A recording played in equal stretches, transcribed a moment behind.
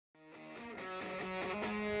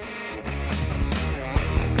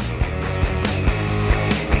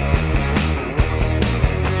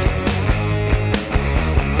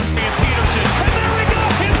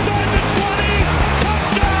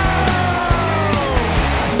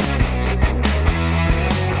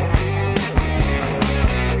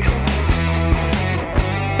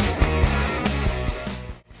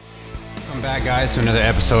back, guys, to another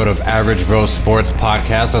episode of AvgBroSports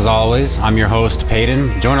podcast. As always, I'm your host,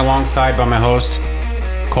 Peyton, joined alongside by my host,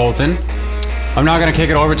 Colton. I'm now going to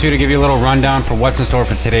kick it over to give you a little rundown for what's in store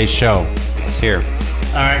for today's show. Let's hear.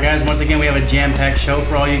 All right, guys, once again, we have a jam-packed show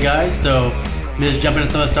for all you guys, so let's jump into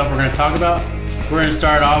some of the stuff we're going to talk about. We're going to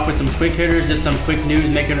start off with some quick hitters, just some quick news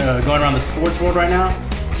going around the sports world right now,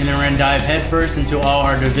 and then we're going to dive headfirst into all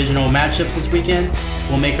our divisional matchups this weekend.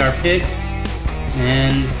 We'll make our picks,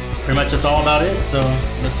 and pretty much that's all about it, so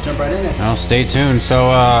let's jump right in it. Well, stay tuned. So,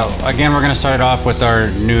 again, we're going to start it off with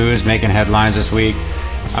our news making headlines this week.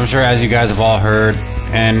 I'm sure, as you guys have all heard,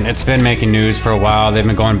 and it's been making news for a while, they've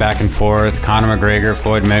been going back and forth, Conor McGregor,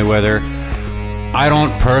 Floyd Mayweather. I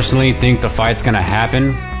don't personally think the fight's going to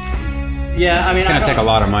happen. Yeah, I mean, it's going to take a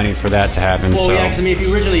lot of money for that to happen. Well, so. yeah, because I mean, if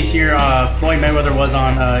you originally hear, Floyd Mayweather was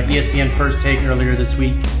on ESPN First Take earlier this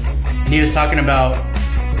week, and he was talking about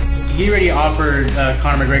he already offered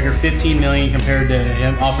Conor McGregor $15 million compared to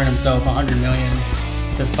him offering himself $100 million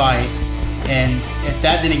to fight, and if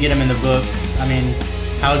that didn't get him in the books, I mean,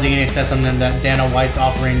 how is he going to accept something that Dana White's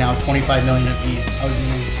offering now $25 million apiece?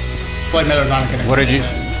 Floyd Mayweather's not going to. What did you?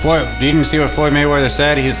 Floyd, you didn't see what Floyd Mayweather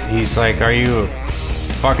said? He's like, "Are you a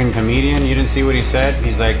fucking comedian?" You didn't see what he said?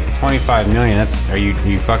 He's like, $25 million. Are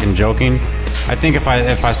you fucking joking? I think if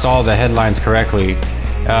I saw the headlines correctly,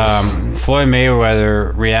 Floyd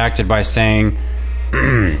Mayweather reacted by saying,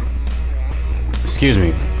 "Excuse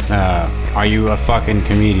me, are you a fucking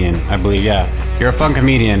comedian?" I believe, yeah. "You're a fucking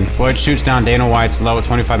comedian." Floyd shoots down Dana White's low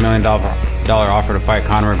 $25 million offer to fight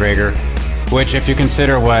Conor McGregor, which, if you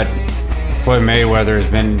consider what Floyd Mayweather has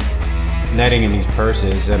been netting in these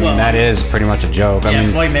purses, I mean, that is pretty much a joke. Yeah, I mean,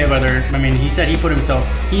 Floyd Mayweather, I mean, he said he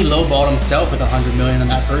lowballed himself with $100 million on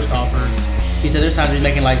that first offer. He said there's times he's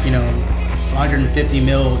making like, $150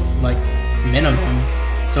 mil, like, minimum.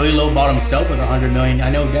 So he lowballed himself with $100 million. I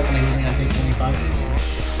know definitely he wasn't going to take 25 million.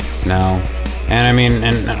 No. And I mean,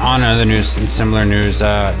 and on other news, similar news,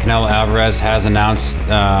 Canelo Alvarez has announced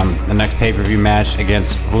the next pay-per-view match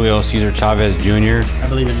against Julio Cesar Chavez Jr. I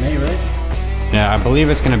believe in May, right? Yeah, I believe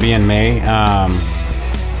it's going to be in May. How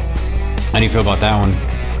do you feel about that one?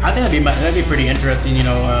 I think that'd be pretty interesting.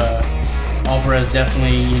 Alvarez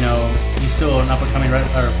definitely, he's still an up-and-coming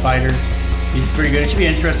fighter. He's pretty good. It should be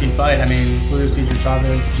an interesting fight. I mean, Julio Cesar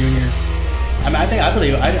Chavez Jr. I mean, I'd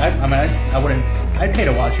pay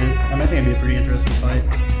to watch it. I mean, I think it'd be a pretty interesting fight.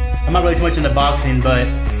 I'm not really too much into boxing, but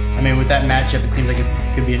I mean, with that matchup, it seems like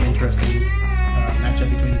it could be an interesting matchup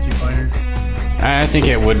between the two fighters. I think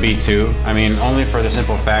it would be too. I mean, only for the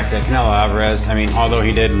simple fact that Canelo Alvarez, I mean, although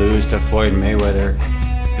he did lose to Floyd Mayweather,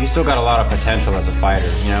 he's still got a lot of potential as a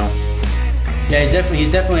fighter, Yeah,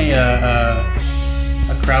 he's definitely a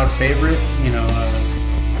crowd favorite,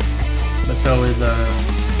 but so is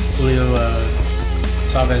Julio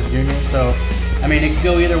Chavez Jr. So, I mean, it could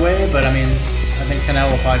go either way, but I mean, I think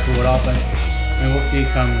Canelo will probably pull it off. But I mean, we'll see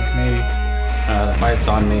come May. The fight's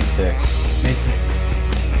on May 6th. May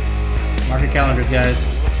 6th. Mark your calendars, guys.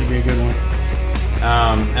 Should be a good one.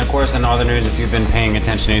 And of course, in other news, if you've been paying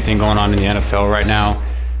attention to anything going on in the NFL right now,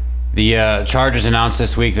 the Chargers announced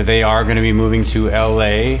this week that they are going to be moving to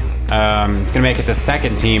LA. It's going to make it the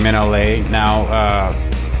second team in LA now,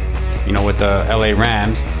 with the LA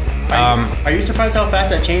Rams. Are you surprised how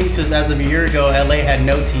fast that changed? Because as of a year ago, LA had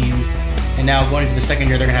no teams, and now going into the second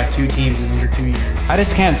year, they're going to have two teams in under 2 years. I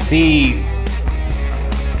just can't see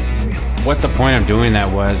what the point of doing that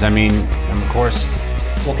was. I mean, of course...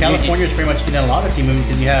 Well, California's pretty much getting a lot of team moving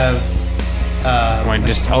because you have...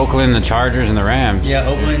 just Oakland, the Chargers, and the Rams. Yeah,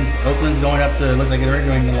 Oakland's going up to... Looks like they're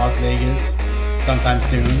going to Las Vegas sometime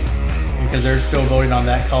soon because they're still voting on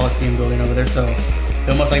that Coliseum building over there. So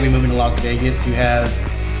they'll most likely be moving to Las Vegas. You have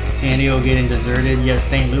San Diego getting deserted. You have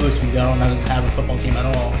St. Louis, who doesn't have a football team at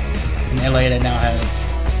all. And LA that now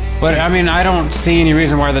has... But, I mean, I don't see any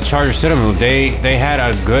reason why the Chargers should have moved. They had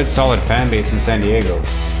a good, solid fan base in San Diego.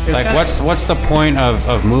 Like, what's the point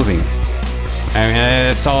of moving? I mean,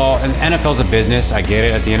 it's all... And NFL's a business. I get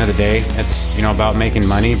it. At the end of the day, it's, about making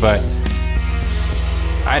money. But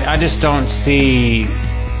I just don't see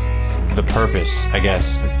the purpose, I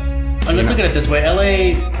guess. And let's look at it this way.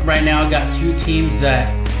 LA right now got two teams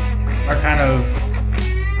that are kind of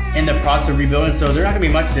in the process of rebuilding, so they're not going to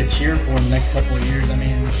be much to cheer for in the next couple of years. I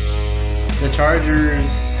mean, the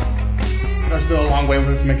Chargers are still a long way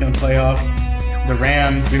from making the playoffs. The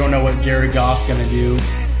Rams, we don't know what Jared Goff's going to do.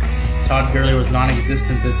 Todd Gurley was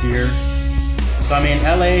non-existent this year. So, I mean,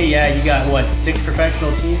 LA, yeah, you got, 6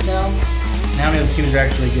 professional teams now? And how many of the teams are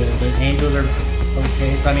actually good? The Angels are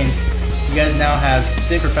okay. So, I mean, you guys now have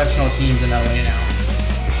 6 professional teams in LA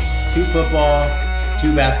now. 2 football,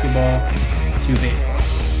 2 basketball, 2 baseball.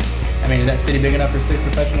 I mean, is that city big enough for 6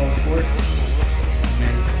 professional sports?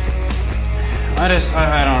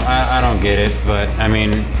 I don't get it, but I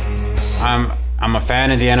mean, I'm a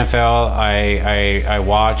fan of the NFL. I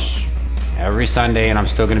watch every Sunday, and I'm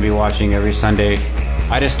still going to be watching every Sunday.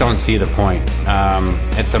 I just don't see the point.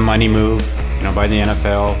 It's a money move, by the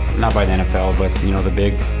NFL, not by the NFL, but the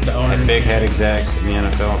big head execs in the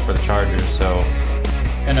NFL for the Chargers. So,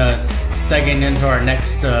 and segueing into our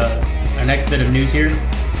next bit of news here.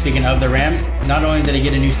 Speaking of the Rams, not only did they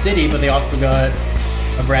get a new city, but they also got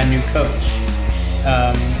a brand new coach.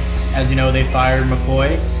 As you know, they fired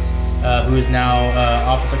McCoy, who is now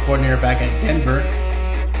offensive coordinator back at Denver.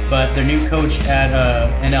 But their new coach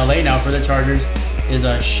in LA now for the Chargers is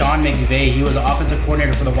Sean McVay. He was the offensive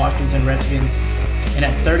coordinator for the Washington Redskins. And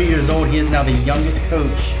at 30 years old, he is now the youngest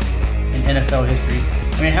coach in NFL history.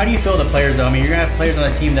 I mean, how do you feel the players, though? I mean, you're going to have players on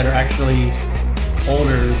the team that are actually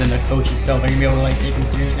older than the coach itself. Are you going to be able to take him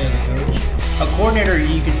seriously as a coach? A coordinator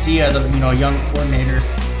you can see as a young coordinator,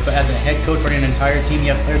 but as a head coach running an entire team,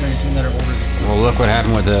 you have players on your team that are older. Well, look what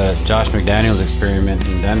happened with the Josh McDaniels experiment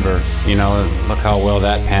in Denver. Look how well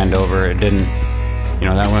that panned over. It didn't,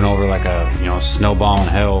 that went over like a snowball in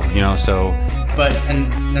hell. So. But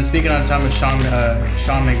and speaking on time with Sean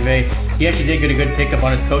McVay, he actually did get a good pickup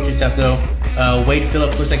on his coaching staff though. Wade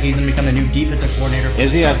Phillips looks like he's going to become the new defensive coordinator.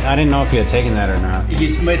 Is he? I didn't know if he had taken that or not.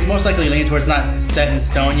 It's most likely leaning towards not set in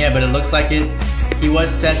stone yet, but it looks like it. He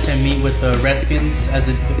was set to meet with the Redskins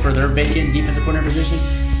for their vacant defensive coordinator position,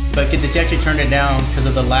 but get this, he actually turned it down because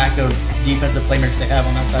of the lack of defensive playmakers they have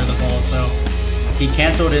on that side of the ball. So he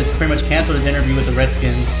pretty much canceled his interview with the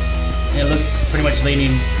Redskins, and it looks pretty much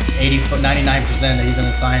leaning 99% that he's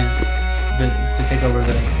going to sign to take over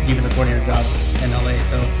the defensive coordinator job in LA.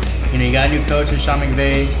 So you got a new coach in Sean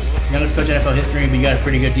McVay, youngest coach in NFL history, but you got a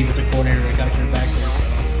pretty good defensive coordinator that got your back there.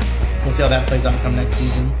 So we'll see how that plays out come next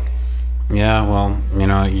season. Yeah, well,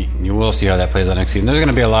 you will see how that plays out next season. There's going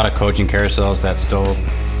to be a lot of coaching carousels that still,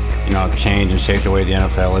 change and shape the way the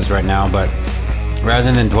NFL is right now. But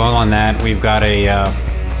rather than dwell on that, we've got a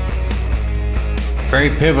very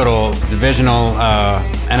pivotal divisional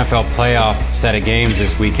NFL playoff set of games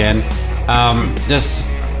this weekend. Just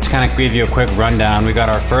to kind of give you a quick rundown, we got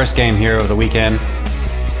our first game here of the weekend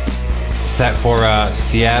set for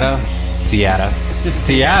Seattle.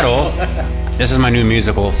 This is my new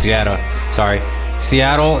musical, Seattle.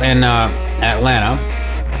 Seattle and Atlanta.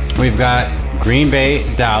 We've got Green Bay,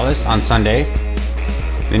 Dallas on Sunday.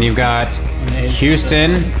 Then you've got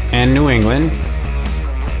Houston and New England,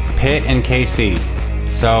 Pitt and KC.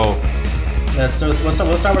 So we'll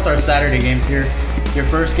start with our Saturday games here. Your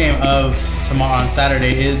first game of tomorrow on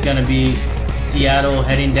Saturday is going to be Seattle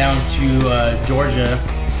heading down to Georgia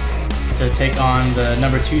to take on the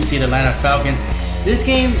number 2 seed Atlanta Falcons. This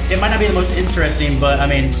game, it might not be the most interesting, but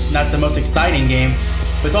not the most exciting game,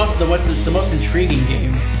 but it's also the most intriguing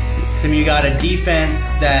game. To me, you got a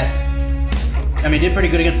defense that, did pretty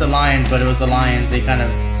good against the Lions, but it was the Lions. They kind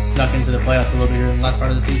of snuck into the playoffs a little bit here in the last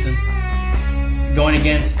part of the season. Going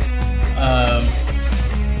against,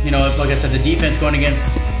 like I said, the defense going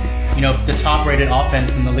against, the top-rated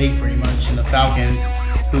offense in the league pretty much, and the Falcons,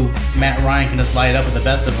 who Matt Ryan can just light up with the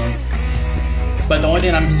best of them. But the only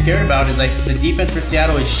thing I'm scared about is the defense for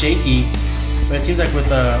Seattle is shaky, but it seems like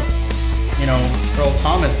with Earl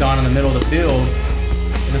Thomas gone in the middle of the field,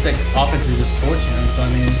 it looks like offense is just torching him. So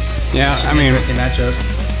interesting matchup.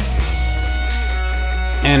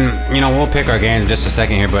 And we'll pick our games in just a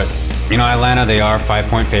second here, but Atlanta, they are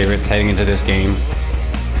 5-point favorites heading into this game.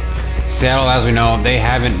 Seattle, as we know, they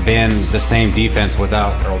haven't been the same defense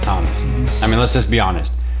without Earl Thomas. Mm-hmm. Let's just be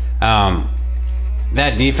honest.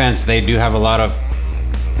 That defense, they do have a lot of,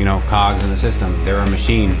 cogs in the system. They're a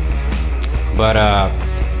machine. But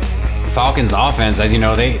Falcons offense, as you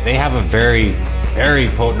know, they have a very, very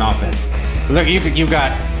potent offense. Look, you've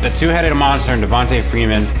got the two-headed monster in Devontae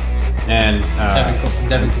Freeman and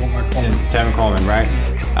Tevin Coleman, right?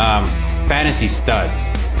 Fantasy studs.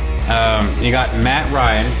 You got Matt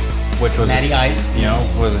Ryan, which was Matty Ice,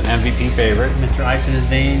 was an MVP favorite. Mr. Ice in his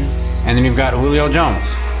veins. And then you've got Julio Jones.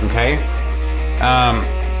 Okay.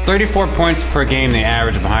 34 points per game they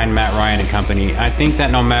average behind Matt Ryan and company. I think that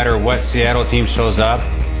no matter what Seattle team shows up,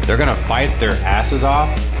 they're going to fight their asses off.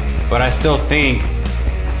 But I still think,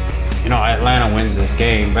 Atlanta wins this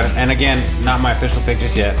game. And again, not my official pick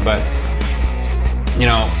just yet. But,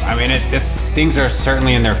 it's things are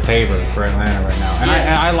certainly in their favor for Atlanta right now. And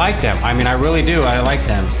I like them. I really do. I like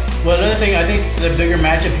them. Well, another thing, I think the bigger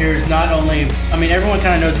matchup here is not only, everyone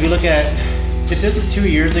kind of knows, if you look at, if this is 2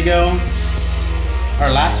 years ago, or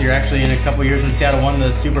last year actually, in a couple years when Seattle won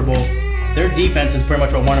the Super Bowl, their defense is pretty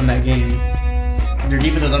much what won them that game. their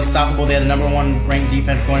defense was unstoppable. They had the #1 ranked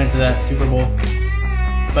defense going into that Super Bowl.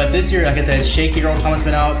 But this year, like I said, shaky. Earl Thomas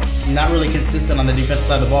been out, not really consistent on the defensive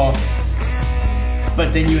side of the ball.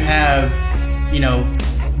 But then you have,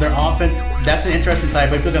 their offense. That's an interesting side.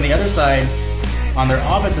 But if you look on the other side, on their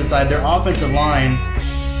offensive side, their offensive line,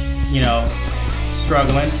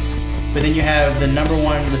 struggling. But then you have the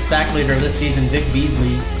 #1, the sack leader of this season, Vic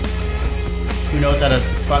Beasley, who knows how to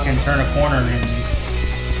fucking turn a corner and,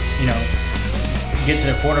 get to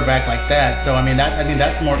the quarterback like that. So, I think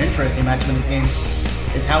that's the more interesting matchup in this game,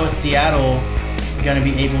 is how is Seattle going to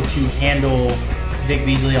be able to handle Vic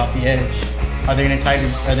Beasley off the edge? Are they going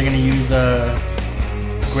to use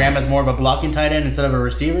Graham as more of a blocking tight end instead of a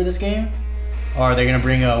receiver this game? Or are they going to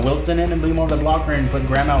bring Wilson in and be more of a blocker and put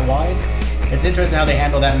Graham out wide? It's interesting how they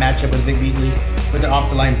handle that matchup with Vic Beasley, with the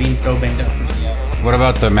offensive line being so banged up for Seattle. What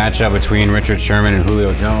about the matchup between Richard Sherman and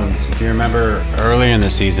Julio Jones? If you remember earlier in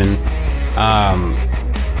the season,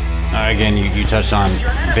 again, you touched on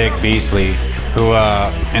Vic Beasley, who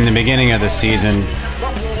in the beginning of the season,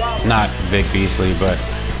 not Vic Beasley, but,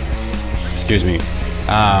 excuse me,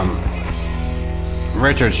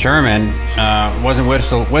 Richard Sherman wasn't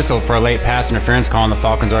whistled for a late pass interference call on the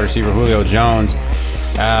Falcons wide receiver Julio Jones.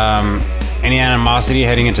 Any animosity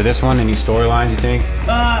heading into this one? Any storylines, you think?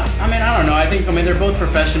 I don't know. I think they're both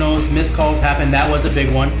professionals. Missed calls happen. That was a big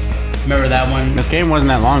one. Remember that one? This game wasn't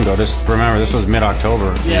that long ago. Just remember, this was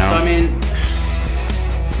mid-October. Yeah, so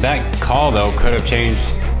that call, though, could have changed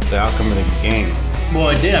the outcome of the game. Well,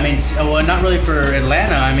 it did. Not really for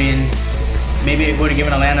Atlanta. Maybe it would have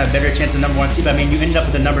given Atlanta a better chance of #1 seed, but you ended up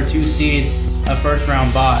with a #2 seed, a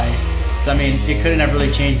first-round bye. So, it couldn't have really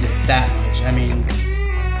changed it that much.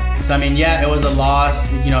 Yeah, it was a loss.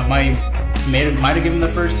 It might have given the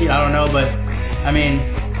first seed. I don't know, but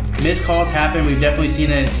missed calls happen. We've definitely seen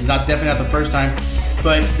it. Definitely not the first time.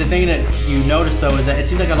 But the thing that you notice though is that it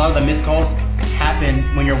seems like a lot of the missed calls happen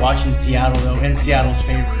when you're watching Seattle, though, in Seattle's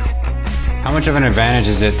favor. How much of an advantage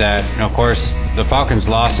is it that, of course, the Falcons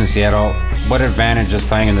lost in Seattle? What advantage does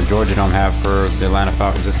playing in the Georgia Dome have for the Atlanta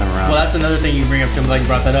Falcons this time around? Well, that's another thing you bring up, Tim. Like you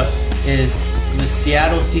brought that up, is the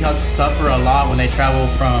Seattle Seahawks suffer a lot when they travel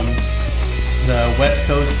from the West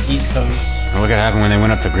Coast, East Coast. Well, look what happened when they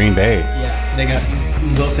went up to Green Bay. Yeah, they got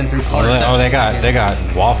Wilson through color. They got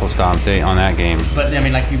waffle stomped on that game. But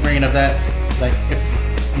you bringing up that, if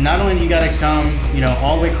not only do you got to come,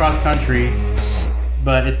 all the way cross country,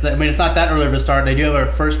 but it's not that early of a start. They do have our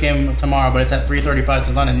first game tomorrow, but it's at 3:35, so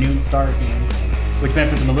it's not a noon start game, which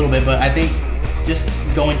benefits them a little bit. But I think just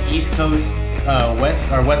going East Coast, West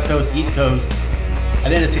Coast, East Coast, I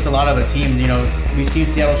think it takes a lot of a team. We've seen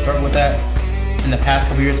Seattle struggle with that in the past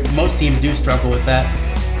couple years. Most teams do struggle with that.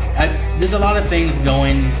 There's a lot of things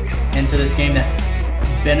going into this game that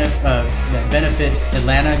benefit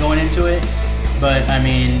Atlanta going into it, but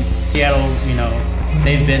Seattle,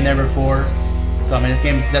 they've been there before. So this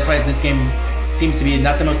game. That's why this game seems to be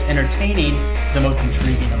not the most entertaining, the most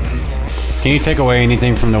intriguing of the weekend. Can you take away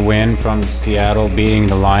anything from the win from Seattle beating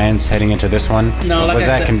the Lions heading into this one? No, was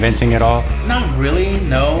that convincing at all? Not really.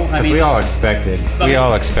 No, we all expected. We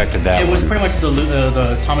all expected that. It was pretty much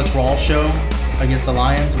the Thomas Rawls show against the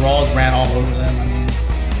Lions. Rawls ran all over them.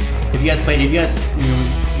 If you guys,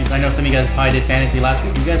 I know some of you guys probably did fantasy last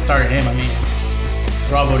week. If you guys started him,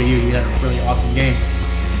 bravo to you. You had a really awesome game.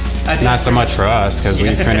 Not so much for us because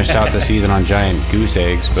we finished out the season on giant goose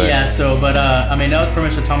eggs. But yeah, that was pretty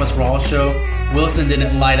much the Thomas Rawls show. Wilson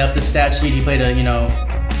didn't light up the stat sheet. He played he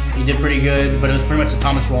did pretty good, but it was pretty much the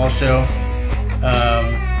Thomas Rawls show.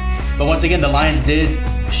 But once again, the Lions did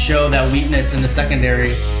show that weakness in the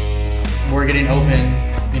secondary. We're getting open.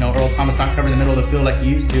 Earl Thomas not covering the middle of the field like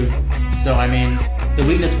he used to. So the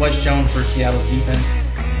weakness was shown for Seattle's defense,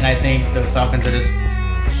 and I think the Falcons are just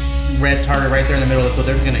red target right there in the middle of the field.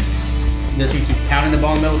 They're just gonna keep pounding the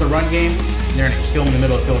ball in the middle of the run game, and they're gonna kill them in the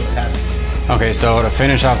middle of the field with the passing. Okay, so to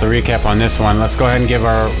finish off the recap on this one, let's go ahead and give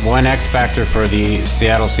our one X factor for the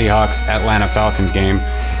Seattle Seahawks Atlanta Falcons game,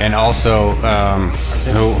 and also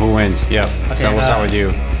who wins. Yep. Okay, so we'll start with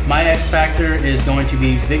you. My X factor is going to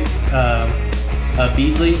be Vic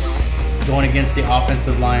Beasley going against the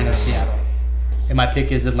offensive line of Seattle, and my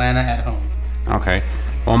pick is Atlanta at home. Okay.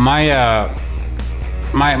 Well, my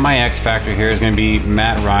X factor here is going to be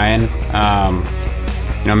Matt Ryan.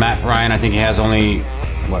 Matt Ryan, I think he has only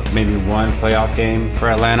maybe one playoff game for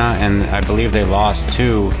Atlanta, and I believe they lost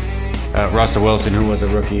to Russell Wilson, who was a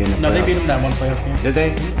rookie in the playoffs. No, they beat him that one playoff game. Did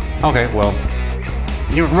they? Okay, well,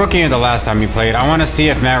 rookie the last time he played. I want to see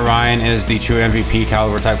if Matt Ryan is the true MVP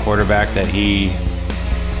caliber type quarterback that he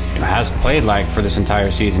has played like for this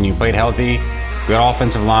entire season. You played healthy, good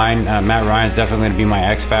offensive line. Matt Ryan is definitely going to be my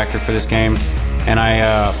X factor for this game. And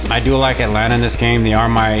I do like Atlanta in this game. They are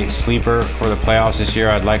my sleeper for the playoffs this year.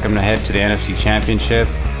 I'd like them to head to the NFC Championship.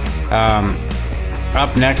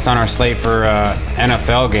 Up next on our slate for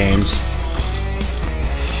NFL games.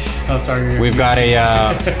 Oh, sorry. We've got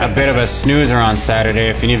a bit of a snoozer on Saturday.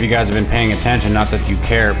 If any of you guys have been paying attention, not that you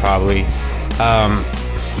care probably.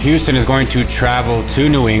 Houston is going to travel to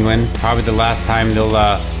New England. Probably the last time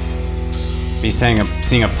they'll be seeing a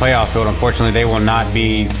playoff field. Unfortunately, they will not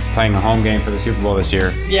be playing a home game for the Super Bowl this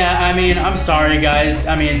year. Yeah, I mean, I'm sorry, guys.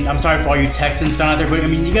 I mean, I'm sorry for all you Texans fans out there, but I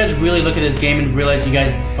mean, you guys really look at this game and realize you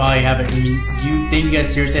guys probably have it. I mean, do you think you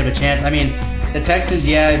guys seriously have a chance? I mean, the Texans,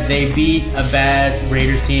 yeah, they beat a bad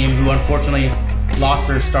Raiders team who unfortunately lost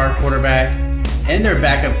their star quarterback and their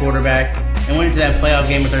backup quarterback and went into that playoff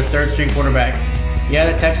game with their third-string quarterback. Yeah,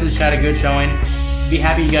 the Texans had a good showing. Be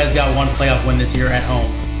happy you guys got one playoff win this year at home.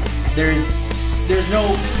 There's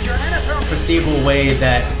no foreseeable way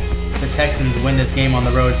that the Texans win this game on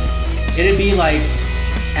the road. It'd be like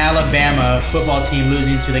Alabama football team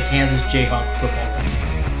losing to the Kansas Jayhawks football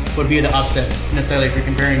team. Would be the upset necessarily if you're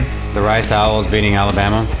comparing. The Rice Owls beating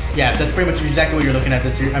Alabama? Yeah, that's pretty much exactly what you're looking at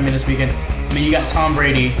this weekend. I mean, you got Tom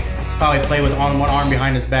Brady probably play with one arm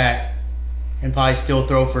behind his back and probably still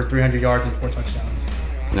throw for 300 yards and 4 touchdowns.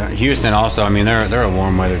 Houston also, I mean, they're a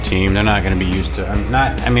warm weather team. They're not going to be used to.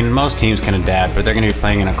 Most teams can adapt, but they're going to be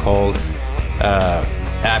playing in a cold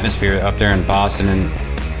atmosphere up there in Boston. And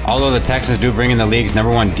although the Texans do bring in the league's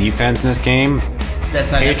 #1 defense in this game,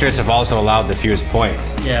 Patriots have also allowed the fewest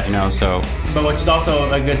points. Yeah, so. But what's also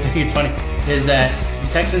a good thing, it's funny, is that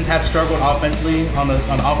the Texans have struggled offensively on the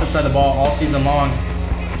offensive side of the ball all season long,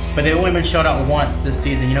 but they've only been shut out once this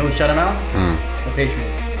season. You know who shut them out? The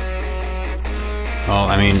Patriots. Well,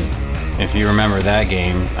 I mean, if you remember that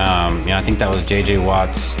game, I think that was J.J.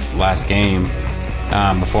 Watt's last game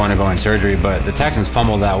before undergoing surgery. But the Texans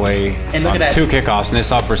fumbled that way and look on at that. 2 kickoffs, and they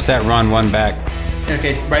saw Brissett run one back.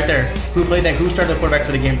 Okay, so right there. Who played that? Who started the quarterback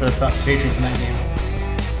for the game for the Patriots in that game?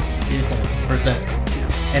 You just said it. Brissett.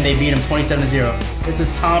 And they beat him 27-0. This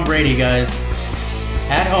is Tom Brady, guys,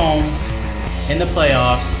 at home in the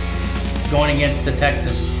playoffs, going against the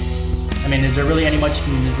Texans. I mean, is there really any much you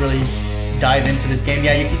can just really dive into this game?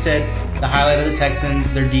 Yeah, you said the highlight of the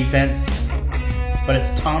Texans, their defense, but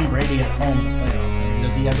it's Tom Brady at home in the playoffs. I mean,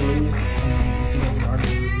 does he ever lose? I mean, it seems like he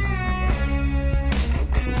hardly loses in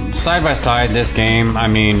the playoffs. Side by side, this game, I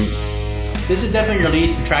mean, this is definitely your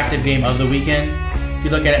least attractive game of the weekend. If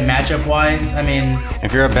you look at it matchup-wise, I mean,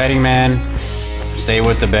 if you're a betting man, stay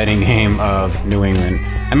with the betting game of New England.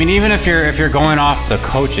 I mean, even if you're going off the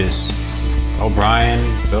coaches, O'Brien,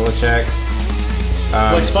 Belichick.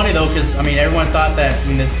 Well, it's funny though, because I mean, everyone thought that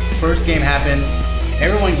when this first game happened,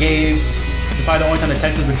 everyone gave probably the only time the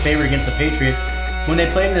Texans would favor against the Patriots. When they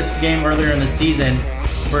played this game earlier in the season,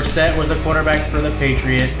 Brissett was the quarterback for the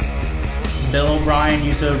Patriots. Bill O'Brien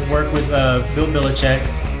used to work with Bill Belichick.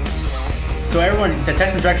 So the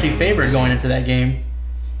Texans were actually favored going into that game,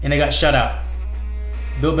 and they got shut out.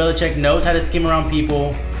 Bill Belichick knows how to scheme around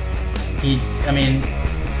people.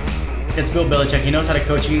 It's Bill Belichick. He knows how to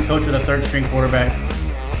coach. He can coach with a third-string quarterback.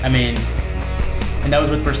 I mean, and that was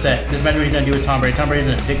with Brissett. This matter what he's going to do with Tom Brady. Tom Brady's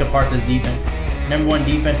going to pick apart this defense. #1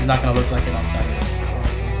 defense is not going to look like it on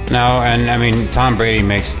Saturday. No, and I mean, Tom Brady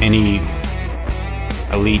makes any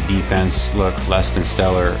elite defense look less than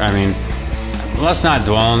stellar. I mean, let's not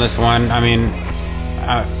dwell on this one. I mean,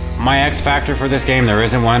 my X factor for this game, there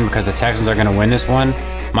isn't one because the Texans are going to win this one.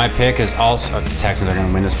 My pick is also the Texans are going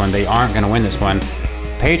to win this one. They aren't going to win this one.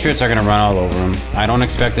 Patriots are going to run all over them. I don't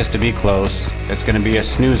expect this to be close. It's going to be a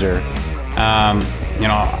snoozer.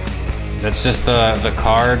 That's just the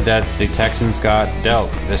card that the Texans got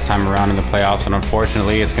dealt this time around in the playoffs, and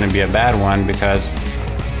unfortunately, it's going to be a bad one because,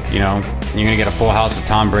 you're going to get a full house with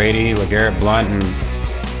Tom Brady, LeGarrette Blount, and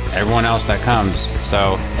everyone else that comes.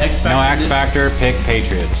 So, no X factor, pick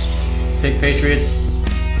Patriots. Pick Patriots.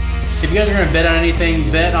 If you guys are going to bet on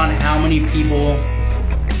anything, bet on how many people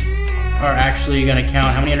are actually going to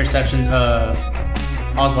count how many interceptions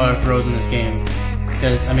Osweiler throws in this game.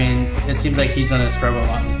 Because, I mean, it seems like he's going to struggle a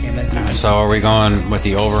lot in this game. So are we going with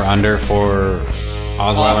the over-under for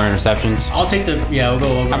Osweiler interceptions? I'll take we'll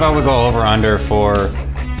go over. How about we go over-under for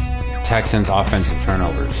Texans offensive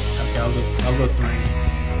turnovers? Okay, I'll go 3.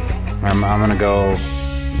 I'm going to go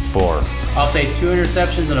 4. I'll say 2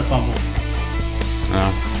 interceptions and a fumble.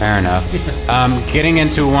 Oh, fair enough. Getting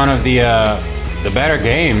into one of the better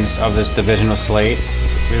games of this divisional slate,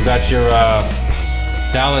 we've got your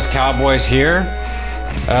Dallas Cowboys here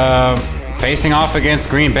facing off against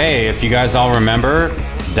Green Bay. If you guys all remember,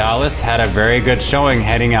 Dallas had a very good showing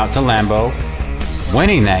heading out to Lambeau,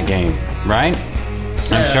 winning that game, right?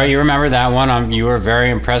 I'm sure you remember that one. You were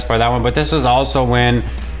very impressed by that one. But this was also when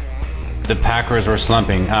the Packers were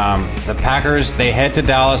slumping. The Packers, they head to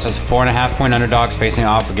Dallas as 4.5-point underdogs facing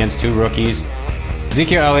off against two rookies.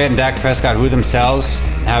 Ezekiel Elliott and Dak Prescott, who themselves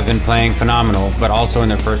have been playing phenomenal, but also in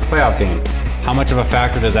their first playoff game. How much of a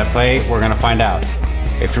factor does that play? We're going to find out.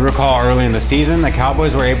 If you recall, early in the season, the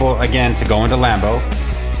Cowboys were able, again, to go into Lambeau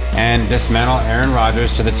and dismantle Aaron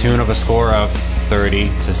Rodgers to the tune of a score of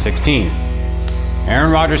 30-16.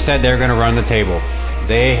 Aaron Rodgers said they're going to run the table.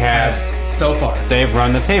 They have so far. They've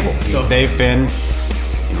run the table. They've been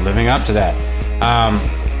living up to that.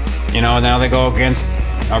 Now they go against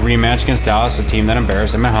a rematch against Dallas, a team that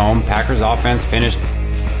embarrassed them at home. Packers offense finished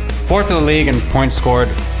 4th of the league in points scored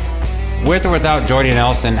with or without Jordy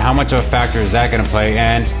Nelson. How much of a factor is that going to play?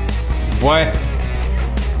 And what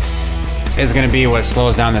is going to be what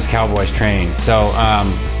slows down this Cowboys train? So,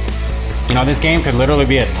 this game could literally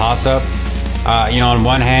be a toss-up. On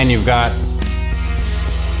one hand, you've got,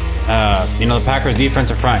 the Packers'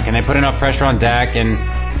 defensive front. Can they put enough pressure on Dak and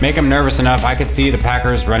make him nervous enough? I could see the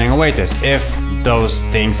Packers running away with this if those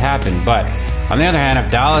things happen. But on the other hand,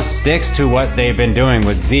 if Dallas sticks to what they've been doing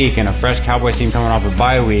with Zeke and a fresh Cowboys team coming off a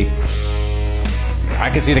bye week, I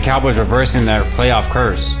could see the Cowboys reversing their playoff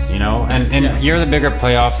curse, and you're the bigger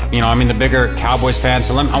playoff, the bigger Cowboys fan.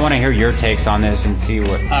 So I want to hear your takes on this and see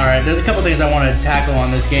what. All right, there's a couple things I want to tackle on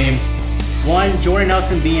this game. One, Jordy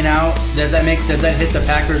Nelson being out, does that hit the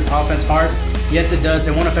Packers offense hard? Yes, it does.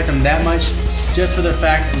 It won't affect them that much, just for the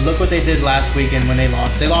fact, look what they did last weekend when they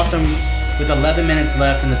lost. They lost them with 11 minutes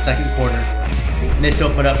left in the second quarter, and they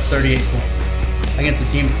still put up 38 points against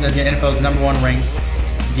the team, the NFL's number 1 ranked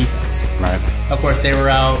defense. Right. Of course, they were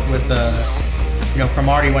out with,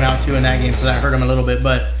 Cromartie went out too in that game, so that hurt them a little bit.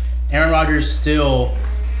 But Aaron Rodgers still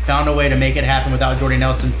found a way to make it happen without Jordy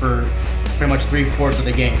Nelson for pretty much 3/4 of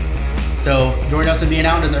the game. So Jordy Nelson being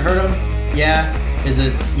out, does it hurt him? Yeah. Is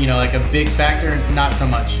it, like a big factor? Not so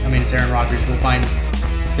much. I mean, it's Aaron Rodgers. We'll find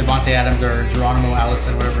Devontae Adams or Geronimo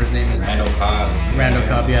Allison, whatever his name is. Randall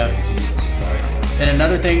Cobb, yeah. And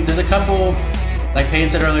another thing, there's a couple, like Payne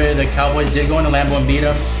said earlier, the Cowboys did go into Lambeau and beat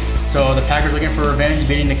them. So the Packers looking for revenge,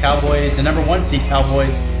 beating the Cowboys, the number 1 seed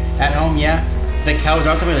Cowboys at home, yeah. The Cowboys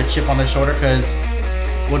are also with a chip on their shoulder because,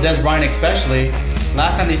 Des Bryant especially,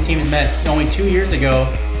 last time these teams met, only 2 years ago,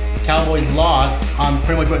 Cowboys lost on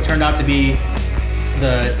pretty much what turned out to be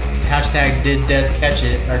the hashtag did Des catch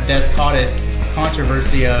it, or Des caught it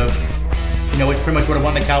controversy of, which pretty much would have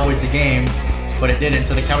won the Cowboys the game, but it didn't.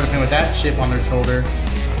 So the Cowboys are playing with that chip on their shoulder.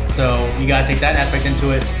 So you got to take that aspect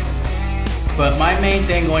into it. But my main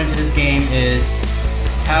thing going into this game is,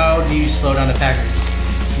 how do you slow down the Packers?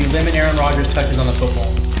 You limit Aaron Rodgers' touches on the football.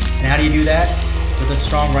 And how do you do that? With a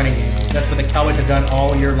strong running game. That's what the Cowboys have done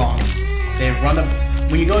all year long. They've run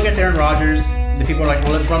when you go against Aaron Rodgers, the people are like,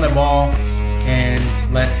 well, let's run the ball and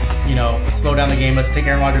let's, slow down the game. Let's take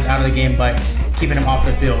Aaron Rodgers out of the game by keeping him off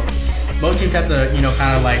the field. Most teams have to,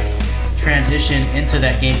 kind of like transition into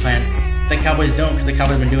that game plan. The Cowboys don't, because the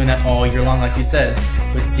Cowboys have been doing that all year long, like you said,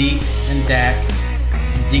 with Zeke and Dak.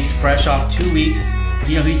 Zeke's fresh off 2 weeks.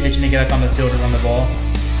 He's itching to get back on the field and run the ball.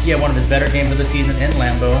 He had one of his better games of the season in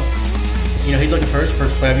Lambeau. He's looking for his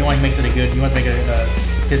first playoff. You want to make it you want to make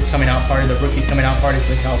his coming out party, the rookies coming out party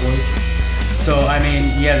for the Cowboys. So,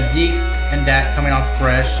 you have Zeke and Dak coming off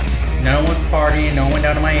fresh. No one went partying, no one went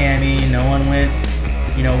down to Miami, no one went,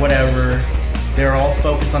 whatever. They're all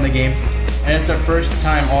focused on the game. And it's the first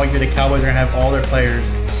time all year the Cowboys are going to have all their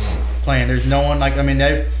players playing. There's no one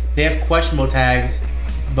they have questionable tags,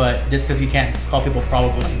 but just because you can't call people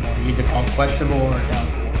probable anymore. You either call them questionable or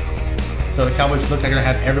doubtful. So the Cowboys look like they're going to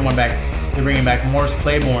have everyone back. They're bringing back Morris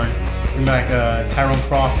Claiborne, bringing back Tyrone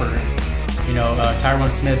Crawford, Tyron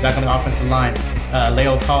Smith back on the offensive line,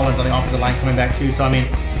 Leo Collins on the offensive line coming back too. So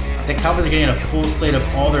the Cowboys are getting a full slate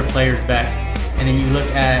of all their players back, and then you look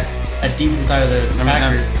at a deep side of the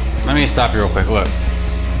Packers. Let me stop you real quick. Look,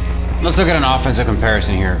 let's look at an offensive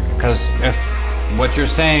comparison here, because if what you're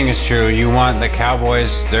saying is true, you want the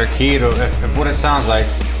Cowboys, their key to, if what it sounds like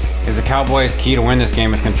is the Cowboys' key to win this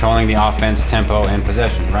game is controlling the offense, tempo, and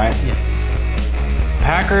possession, right? Yes.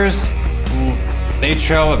 Packers, they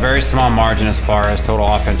trail a very small margin as far as total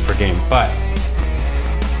offense per game, but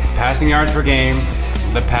passing yards per game,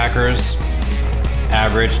 the Packers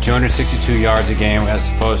average 262 yards a game as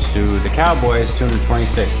opposed to the Cowboys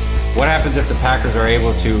 226. What happens if the Packers are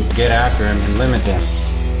able to get after him and limit them?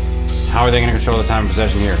 How are they going to control the time of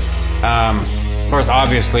possession here? Of course,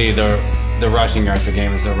 obviously the rushing yards per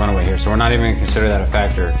game is the runaway here, so we're not even going to consider that a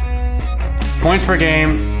factor. Points per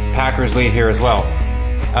game, Packers lead here as well.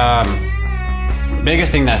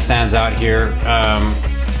 Biggest thing that stands out here,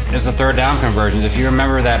 is the third down conversions. If you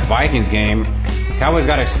remember that Vikings game, Cowboys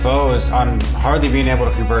got exposed on hardly being able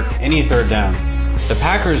to convert any third down. The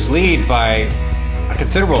Packers lead by a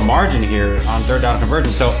considerable margin here on third down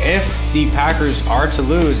conversion. So if the Packers are to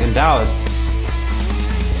lose in Dallas,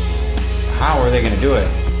 how are they going to do it?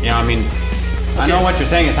 You know, I mean, I know what you're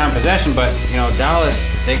saying is time possession, but you know, Dallas,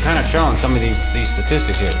 they kind of trail on some of these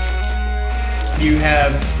statistics here. You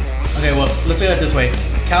have, okay, well, let's look at it this way.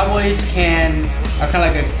 Cowboys are kind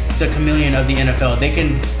of like the chameleon of the NFL. They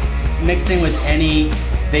can mix in with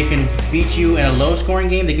they can beat you in a low-scoring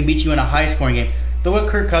game. They can beat you in a high-scoring game. Look what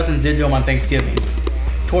Kirk Cousins did to him on Thanksgiving.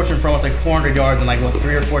 Torched him for almost like 400 yards and like,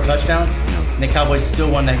 3 or 4 touchdowns? And the Cowboys still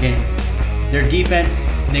won that game. Their defense,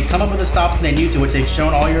 they come up with the stops and they need to, which they've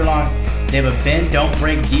shown all year long. They have a bend, don't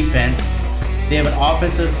break defense. They have an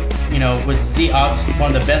offensive, with Zeke,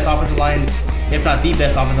 one of the best offensive lines, if not the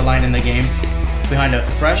best offensive line in the game, behind a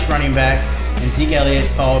fresh running back and Zeke Elliott,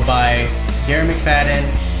 followed by Darren McFadden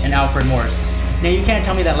and Alfred Morris. Now, you can't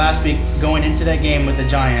tell me that last week, going into that game with the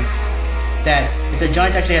Giants, that if the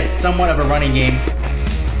Giants actually had somewhat of a running game,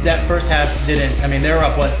 that first half didn't. I mean, they were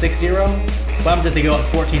up, 6-0? What happens if they go up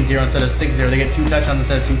 14-0 instead of 6-0? They get 2 touchdowns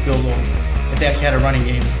instead of 2 field goals if they actually had a running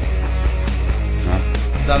game.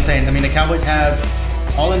 So I'm saying, I mean, the Cowboys have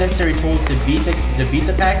all the necessary tools to beat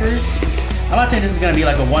the Packers. I'm not saying this is going to be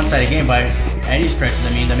like a one-sided game by any stretch of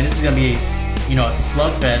the means. I mean, this is going to be, a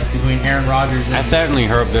slugfest between Aaron Rodgers and... I certainly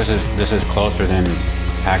hope this is closer than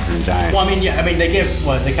Packers and Giants. Well, I mean, yeah, they give,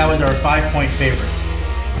 the Cowboys are a 5-point favorite.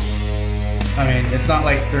 I mean, it's not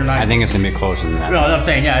like they're not... I think it's going to be closer than that. No, I'm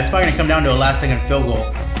saying, yeah, it's probably going to come down to a last-second field goal.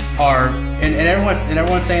 And everyone's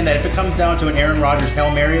saying that if it comes down to an Aaron Rodgers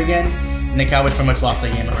Hail Mary again, then the Cowboys pretty much lost the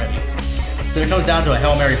game already. So it comes down to a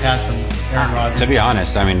Hail Mary pass from Aaron Rodgers. To be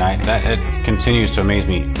honest, I mean, it continues to amaze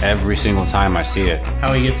me every single time I see it.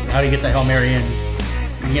 How he gets that Hail Mary in.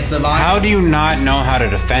 He gets the line. How do you not know how to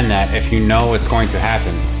defend that if you know it's going to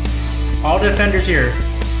happen? All defenders here.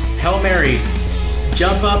 Hail Mary.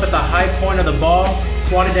 Jump up at the high point of the ball.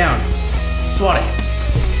 Swat it down. Swat it.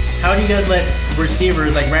 How do you guys let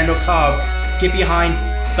receivers like Randall Cobb get behind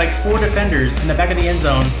like 4 defenders in the back of the end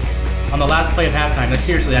zone on the last play of halftime? Like,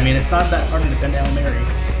 seriously, I mean, it's not that hard to defend Hail Mary.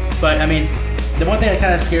 But, I mean, the one thing that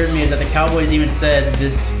kind of scared me is that the Cowboys even said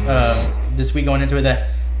this week going into it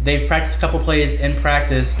that they've practiced a couple plays in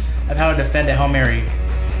practice of how to defend a Hail Mary.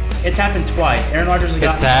 It's happened twice. Aaron Rodgers has gotten...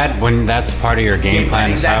 It's sad when that's part of your game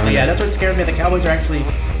plan. Exactly, yeah. That's what scares me. The Cowboys are actually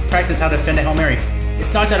practice how to defend a Hail Mary.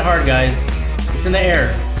 It's not that hard, guys. It's in the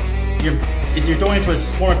air. If you're throwing into a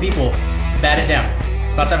swarm of people, bat it down.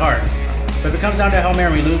 It's not that hard. But if it comes down to Hail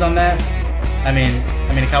Mary and we lose on that, I mean,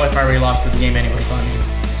 the Cowboys probably lost to the game anyway, so I mean.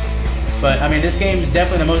 But, I mean, this game is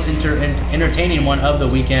definitely the most entertaining one of the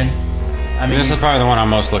weekend. I mean, this is probably the one I'm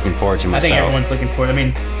most looking forward to myself. I think everyone's looking forward. I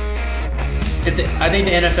mean, I think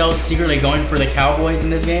the NFL is secretly going for the Cowboys in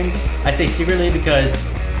this game. I say secretly because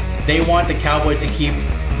they want the Cowboys to keep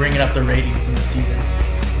bringing up the ratings in the season.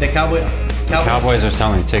 The Cowboys are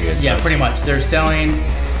selling tickets. Yeah, pretty much. They're selling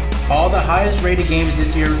all the highest rated games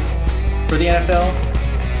this year for the NFL.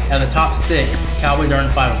 Out of the top 6, Cowboys are in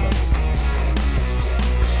 5 of them.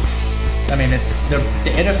 I mean,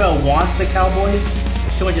 the NFL wants the Cowboys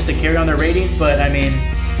just to carry on their ratings, but I mean,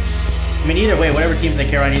 either way, whatever teams they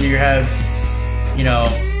carry on, either you have,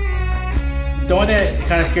 the only thing that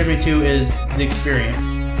kind of scares me too is the experience.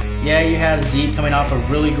 Yeah, you have Zeke coming off a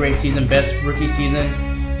really great season, best rookie season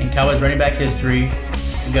in Cowboys running back history.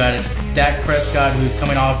 You got Dak Prescott, who's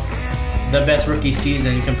coming off the best rookie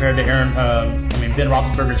season compared to Ben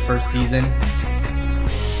Roethlisberger's first season.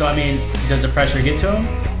 So I mean, does the pressure get to him?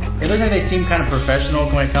 It looks like they seem kind of professional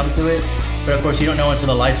when it comes to it. But of course, you don't know until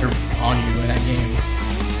the lights are on you in that game.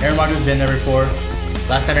 Aaron Rodgers has been there before.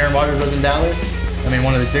 Last time Aaron Rodgers was in Dallas,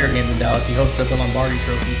 one of the bigger games in Dallas, he hosted the Lombardi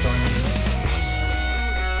Trophy. So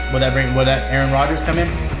will that Aaron Rodgers come in,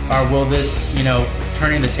 or will this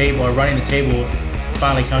turning the table or running the table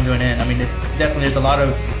finally come to an end? I mean, it's definitely there's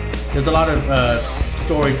a lot of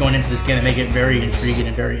stories going into this game that make it very intriguing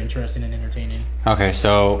and very interesting and entertaining. Okay,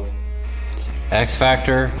 so X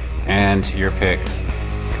Factor and your pick.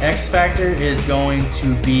 X Factor is going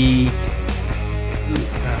to be...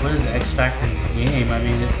 God, what is the X Factor in this game? I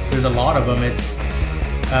mean, there's a lot of them.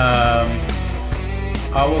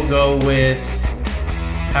 I will go with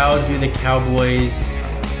how do the Cowboys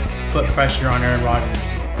put pressure on Aaron Rodgers.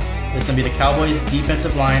 It's going to be the Cowboys'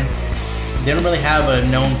 defensive line. They don't really have a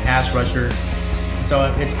known pass rusher.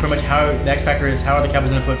 So it's pretty much how the X Factor is how are the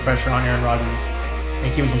Cowboys going to put pressure on Aaron Rodgers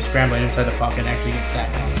and keep him from scrambling inside the pocket and actually get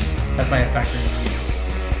sacked. That's my X Factor in the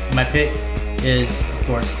game. My pick is, of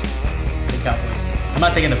course, the Cowboys. I'm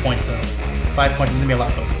not taking the points, though. 5 points is going to be a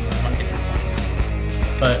lot closer.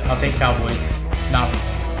 but I'll take Cowboys. Not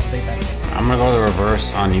so I'll take that. I'm going to go the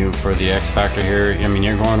reverse on you for the X factor here. I mean,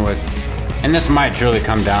 you're going with, and this might truly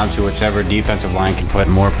come down to whichever defensive line can put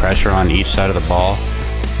more pressure on each side of the ball.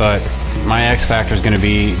 But my X factor is going to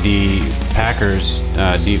be the Packers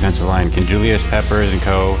defensive line. Can Julius Peppers and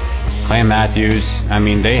co, Clay Matthews, I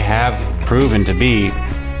mean, they have proven to be,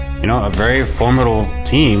 a very formidable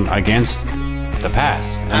team against the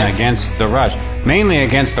pass and against the rush. Mainly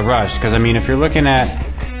against the rush, because, I mean, if you're looking at...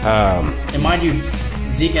 and mind you,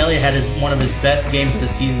 Zeke Elliott had one of his best games of the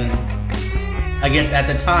season against, at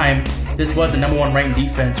the time, this was the number 1 ranked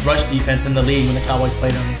defense, rush defense in the league when the Cowboys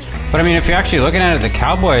played them. But I mean, if you're actually looking at it, the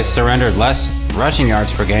Cowboys surrendered less rushing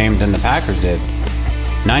yards per game than the Packers did.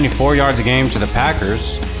 94 yards a game to the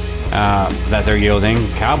Packers that they're yielding.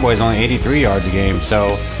 Cowboys only 83 yards a game,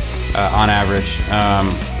 so on average.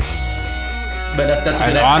 But that's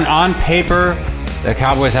good. On paper, the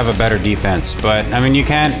Cowboys have a better defense, but I mean, you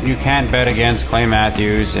can't bet against Clay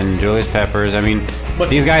Matthews and Julius Peppers. I mean,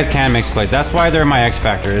 these guys can make plays. That's why they're my X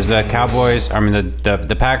factor. Is the Cowboys? I mean,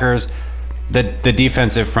 the Packers, the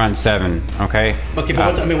defensive front seven. Okay. Okay,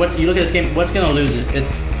 but you look at this game. What's going to lose it?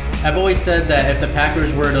 I've always said that if the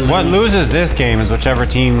Packers were to lose, what loses this game is whichever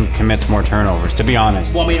team commits more turnovers. To be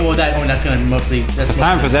honest. Well, that's going to mostly. The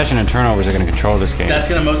time of possession and turnovers are going to control this game. That's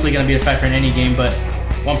going to be a factor in any game. But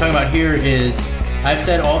what I'm talking about here is, I've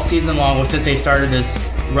said all season long, well, since they started this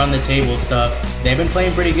run the table stuff, they've been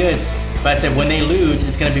playing pretty good. But I said when they lose,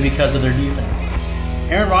 it's going to be because of their defense.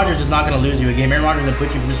 Aaron Rodgers is not going to lose you a game. Aaron Rodgers is going to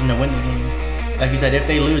put you in position to win the game. Like you said, if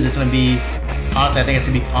they lose, it's going to be, honestly, I think it's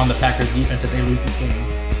going to be on the Packers defense if they lose this game.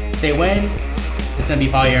 If they win, it's going to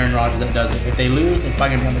be probably Aaron Rodgers that does it. If they lose, it's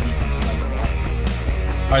probably going to be on the defense.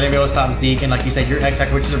 Are they going to be able to stop Zeke? And like you said, your X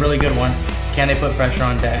factor, which is a really good one, can they put pressure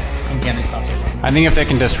on Dak? And can they stop it? I think if they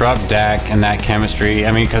can disrupt Dak and that chemistry,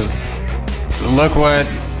 I mean, because look what,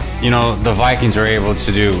 the Vikings are able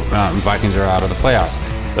to do. Vikings are out of the playoffs.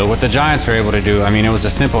 But what the Giants are able to do, I mean, it was a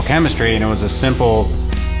simple chemistry and it was a simple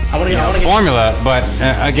formula. But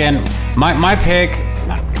again, my pick,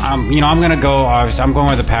 I'm going to go, obviously, I'm going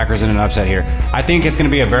with the Packers in an upset here. I think it's going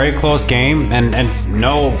to be a very close game and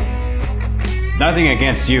nothing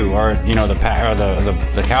against you or,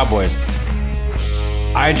 the Cowboys.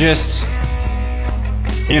 I just...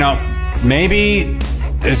 maybe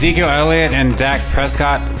Ezekiel Elliott and Dak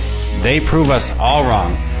Prescott, they prove us all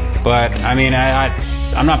wrong. But, I mean,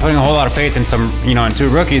 I'm not putting a whole lot of faith in in 2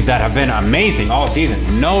 rookies that have been amazing all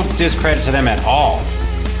season. No discredit to them at all.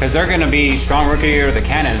 Because they're going to be strong rookie year of the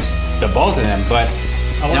cannons, the both of them. But,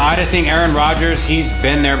 I just think Aaron Rodgers, he's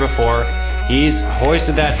been there before. He's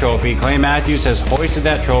hoisted that trophy. Clay Matthews has hoisted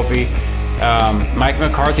that trophy. Mike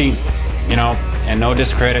McCarthy, and no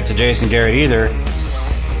discredit to Jason Garrett either.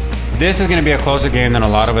 This is going to be a closer game than a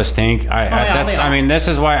lot of us think. This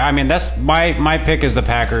is why. I mean, that's my pick is the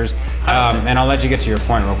Packers. And I'll let you get to your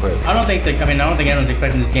point real quick. I don't think anyone's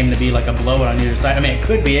expecting this game to be like a blowout on either side. I mean, it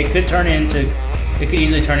could be. It could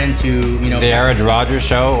easily turn into the Aaron Rodgers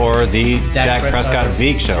show or the Dak Prescott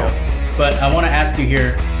Zeke show. But I want to ask you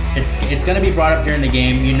here. It's going to be brought up during the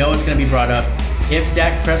game. It's going to be brought up. If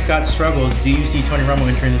Dak Prescott struggles, do you see Tony Romo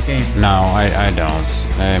entering this game? No, I don't.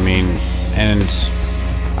 I mean, and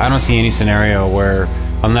I don't see any scenario where,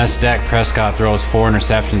 unless Dak Prescott throws 4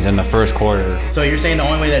 interceptions in the first quarter. So you're saying the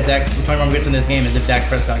only way that Tony Romo gets in this game is if Dak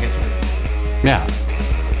Prescott gets hurt? Yeah.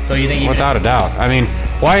 So you think without a doubt. I mean,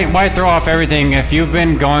 why throw off everything if you've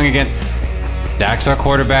been going against Dak's our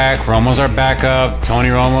quarterback, Romo's our backup, Tony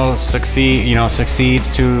Romo succeeds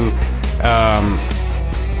to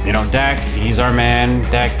Dak, he's our man,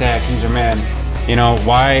 Dak, he's our man.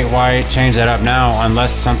 Why change that up now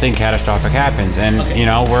unless something catastrophic happens? And, okay.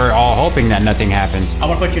 We're all hoping that nothing happens. I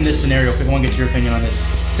want to put you in this scenario because I want to get your opinion on this.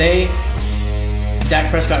 Say Dak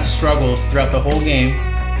Prescott struggles throughout the whole game.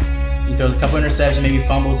 He throws a couple interceptions, maybe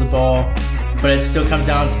fumbles the ball, but it still comes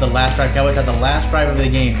down to the last drive. Cowboys have the last drive of the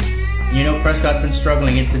game. Prescott's been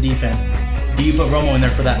struggling against the defense. Do you put Romo in there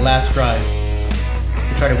for that last drive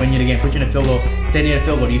to try to win you the game? Put you in a field goal. Say they need a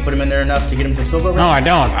field goal. Do you put him in there enough to get him to a field goal? No, I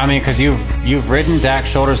don't. I mean, because you've ridden Dak's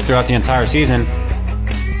shoulders throughout the entire season.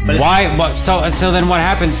 Why? So then what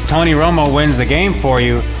happens? Tony Romo wins the game for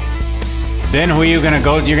you. Then who are you going to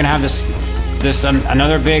go? You're going to have this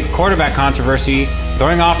another big quarterback controversy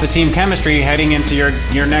throwing off the team chemistry heading into your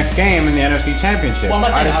next game in the NFC Championship. Well,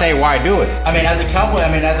 I just say why do it? I mean, as a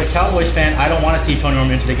Cowboys fan, I don't want to see Tony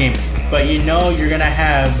Romo into the game. But you're going to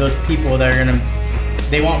have those people that are going to,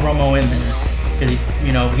 they want Romo in there because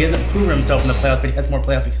he hasn't proven himself in the playoffs, but he has more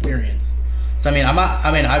playoff experience. So I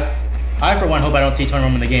for one hope I don't see Tony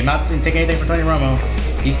Romo in the game. Not taking anything for Tony Romo.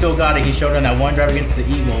 He still got it. He showed it on that one drive against the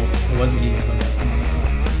Eagles. It was the Eagles, I guess.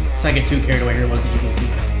 let's not get too carried away here. It was the Eagles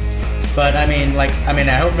defense. But I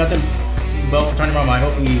hope nothing well for Tony Romo. I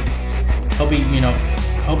hope he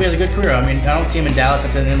has a good career. I mean, I don't see him in Dallas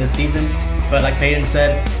at the end of the season. But like Peyton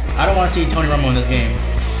said, I don't want to see Tony Romo in this game.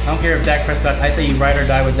 I don't care if Dak Prescott's. I say you ride or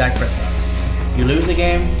die with Dak Prescott. You lose the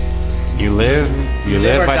game. You live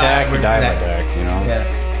by Dak. You die by Dak. You know. Yeah.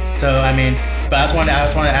 So I mean, but I just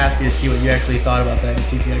wanted to ask you to see what you actually thought about that and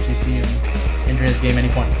see if you actually see him entering this game at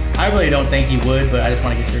any point. I really don't think he would, but I just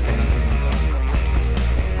want to get your opinion on something.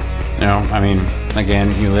 You know, I mean,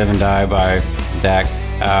 again, you live and die by Dak.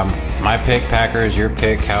 My pick, Packers. Your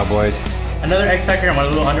pick, Cowboys. Another X factor. I want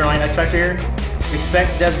a little underlying X factor here.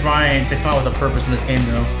 Expect Des Bryant to come out with a purpose in this game,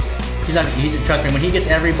 though. Trust me, when he gets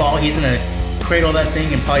every ball, he's gonna cradle that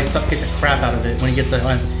thing and probably suffocate the crap out of it. When he gets that,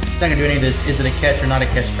 he's not gonna do any of this. Is it a catch or not a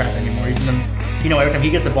catch crap anymore? He's gonna, every time he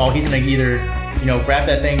gets the ball, he's gonna either, grab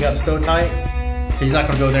that thing up so tight. He's not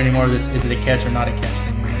gonna go there anymore. This is it a catch or not a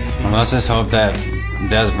catch? Well, let's just hope that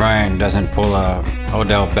Des Bryant doesn't pull a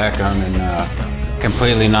Odell Beckham and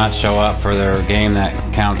completely not show up for their game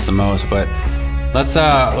that counts the most. But let's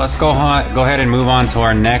go ahead and move on to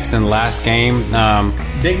our next and last game.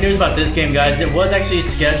 Big news about this game, guys. It was actually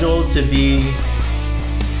scheduled to be.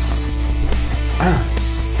 I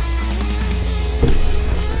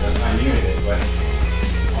muted it, but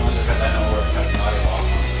only because I know where to cut the audio off.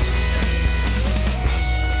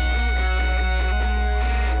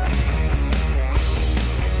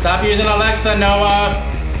 Stop using Alexa, Noah.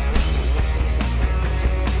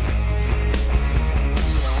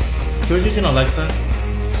 Who's using Alexa? God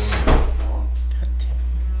damn it.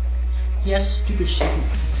 Yes, stupid shit. What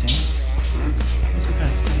kind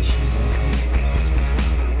of stupid shit is this?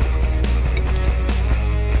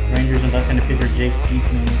 Rangers and left-handed pitcher Jake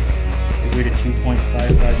Beekman agreed to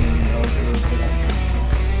 $2.55 million for that.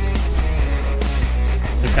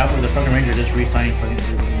 The fucking Rangers just re-signing for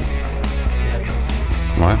everyone.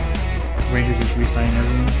 What? Rangers just re-signing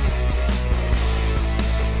everyone.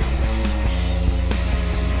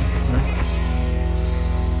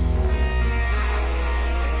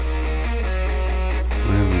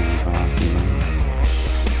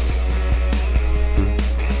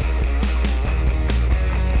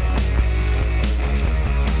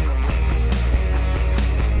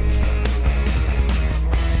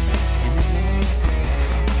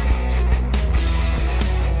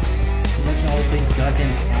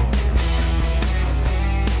 Goddamn sound.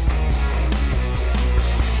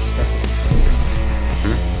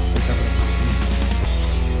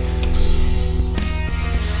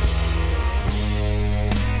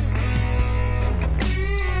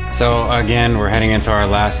 So again, we're heading into our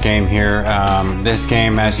last game here. This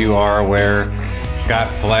game, as you are aware,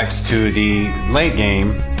 got flexed to the late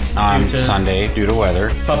game on Sunday due to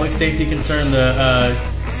weather. Public safety concern. The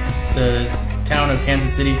town of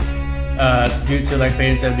Kansas City. Due to, like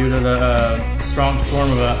Peyton said, due to the strong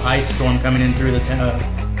storm of an ice storm coming in through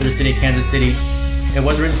the city of Kansas City. It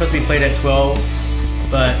was originally supposed to be played at 12,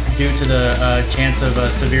 but due to the chance of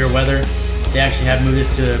severe weather, they actually have moved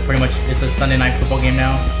this to pretty much, it's a Sunday night football game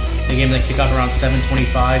now. The game's going to kick off around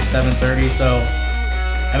 7:25, 7:30. So,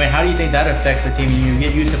 I mean, how do you think that affects the team? You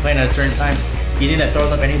get used to playing at a certain time. Do you think that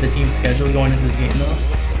throws up any of the team's schedule going into this game, though?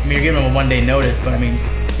 I mean, you're giving them a one-day notice, but I mean,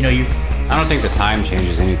 I don't think the time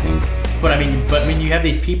changes anything. But I mean, you have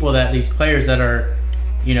these players that are,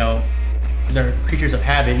 they're creatures of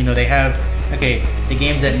habit. They have, the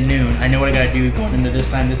game's at noon. I know what I gotta do going into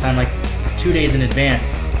this time, like 2 days in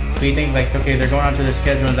advance. But you think they're going onto their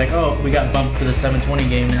schedule and it's like, oh, we got bumped to the 7:20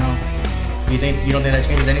 game now. You don't think that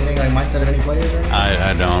changes anything, like mindset of any players? Or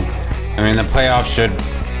I don't. I mean, the playoffs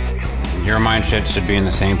your mindset should be in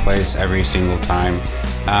the same place every single time,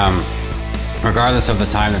 regardless of the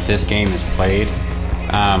time that this game is played.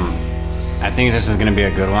 I think this is going to be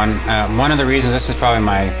a good one. One of the reasons, this is probably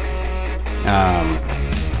my,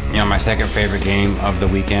 my second favorite game of the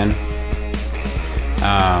weekend.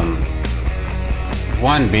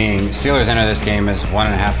 One being, Steelers enter this game as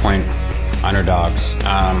 1.5 point underdogs,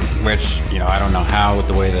 which, I don't know how with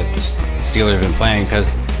the way that the Steelers have been playing, because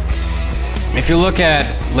if you look at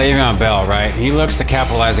Le'Veon Bell, right, he looks to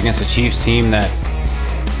capitalize against the Chiefs team that,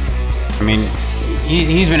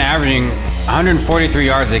 he's been averaging 143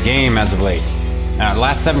 yards a game as of late.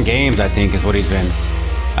 Last 7 games, I think, is what he's been.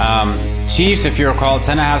 Chiefs, if you recall,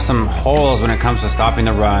 tend to have some holes when it comes to stopping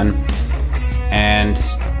the run, and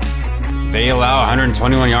they allow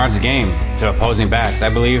 121 yards a game to opposing backs. I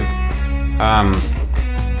believe,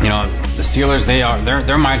 the Steelers,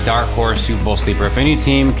 they're my dark horse Super Bowl sleeper. If any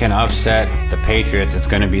team can upset the Patriots, it's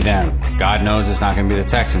going to be them. God knows it's not going to be the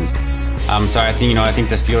Texans. So I think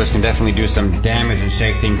the Steelers can definitely do some damage and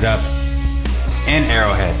shake things up in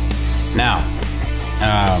Arrowhead. Now,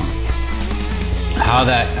 how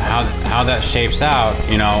that shapes out,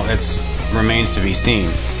 you know, it's remains to be seen.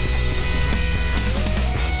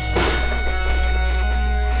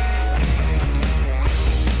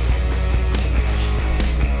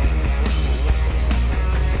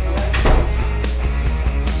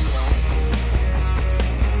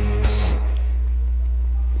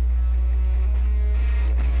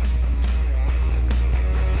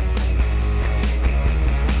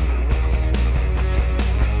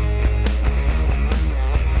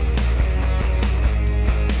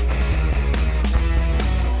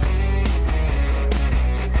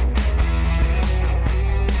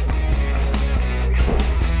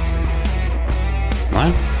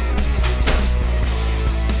 What?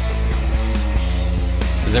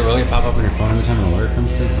 Does it really pop up on your phone every time an alert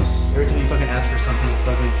comes through? Every time you fucking ask for something, it's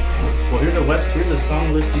fucking. Well, here's a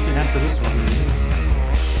song list you can add for this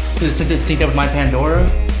one. Since it's synced up with my Pandora,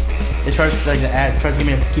 it tries to tries to get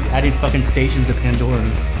me to keep adding fucking stations to Pandora.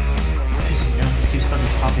 Pissing me off. It keeps fucking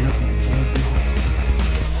popping up.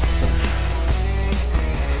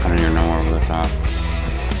 Putting your no over the top.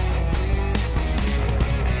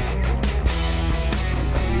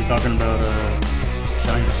 You're talking about